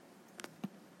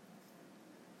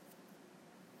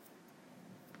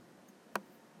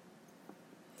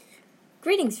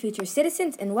Greetings, future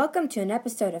citizens, and welcome to an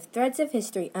episode of Threads of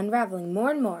History, unraveling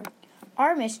more and more.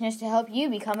 Our mission is to help you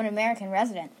become an American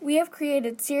resident. We have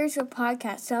created a series of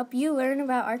podcasts to help you learn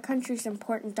about our country's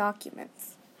important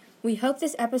documents. We hope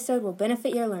this episode will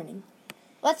benefit your learning.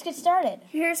 Let's get started.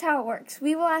 Here's how it works.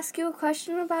 We will ask you a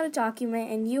question about a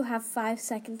document, and you have 5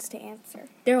 seconds to answer.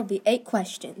 There will be 8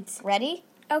 questions. Ready?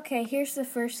 Okay, here's the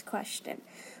first question.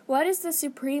 What is the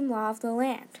supreme law of the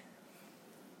land?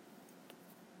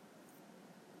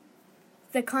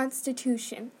 The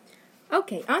Constitution.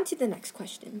 Okay, on to the next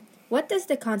question. What does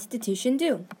the Constitution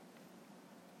do?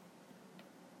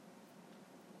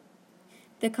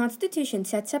 The Constitution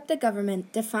sets up the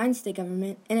government, defines the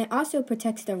government, and it also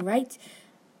protects the rights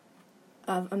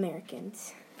of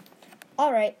Americans.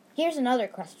 All right, here's another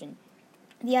question.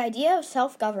 The idea of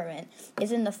self-government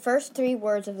is in the first 3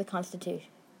 words of the Constitution.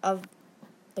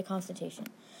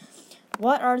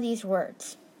 What are these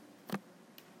words?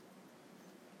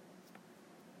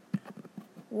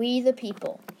 We the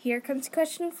people. Here comes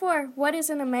question 4. What is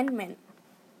an amendment?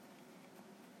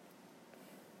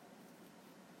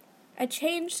 A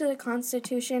change to the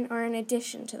Constitution or an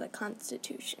addition to the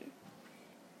Constitution.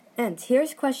 And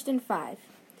here's question 5.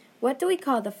 What do we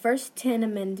call the first 10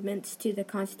 amendments to the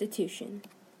Constitution?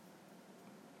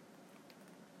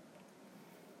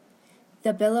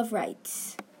 The Bill of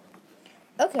Rights.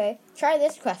 Okay, try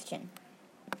this question.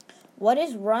 What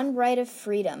is one right of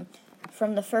freedom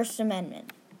from the First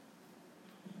Amendment?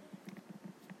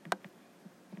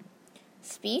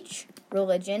 Speech,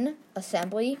 religion,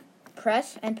 assembly,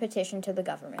 press, and petition to the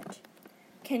government.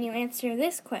 Can you answer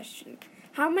this question?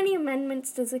 How many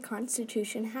amendments does the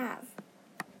Constitution have?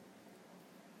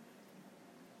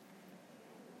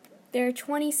 There are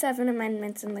 27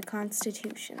 amendments in the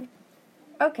Constitution.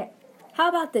 Okay, how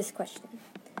about this question?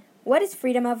 What is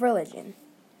freedom of religion?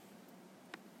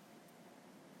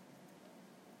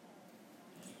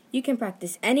 You can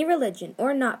practice any religion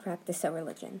or not practice a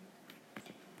religion.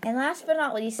 And last but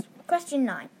not least, question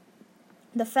 9.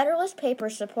 The Federalist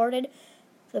Papers supported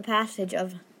the passage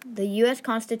of the U.S.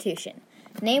 Constitution.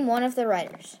 Name one of the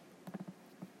writers.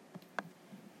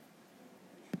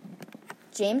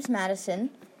 James Madison,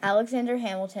 Alexander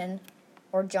Hamilton,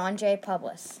 or John J.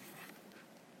 Publius.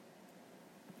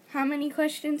 How many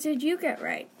questions did you get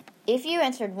right? If you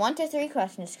answered 1 to 3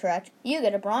 questions correct, you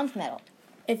get a bronze medal.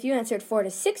 If you answered 4 to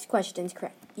 6 questions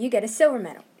correct, you get a silver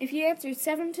medal. If you answered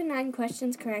 7 to 9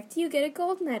 questions correct, you get a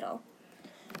gold medal.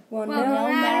 Well, no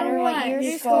matter what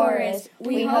your score is,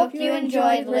 we hope you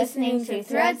enjoyed listening to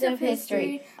Threads of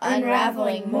History,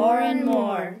 unraveling more and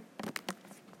more.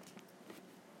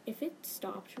 If it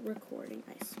stopped recording,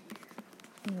 I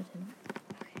swear.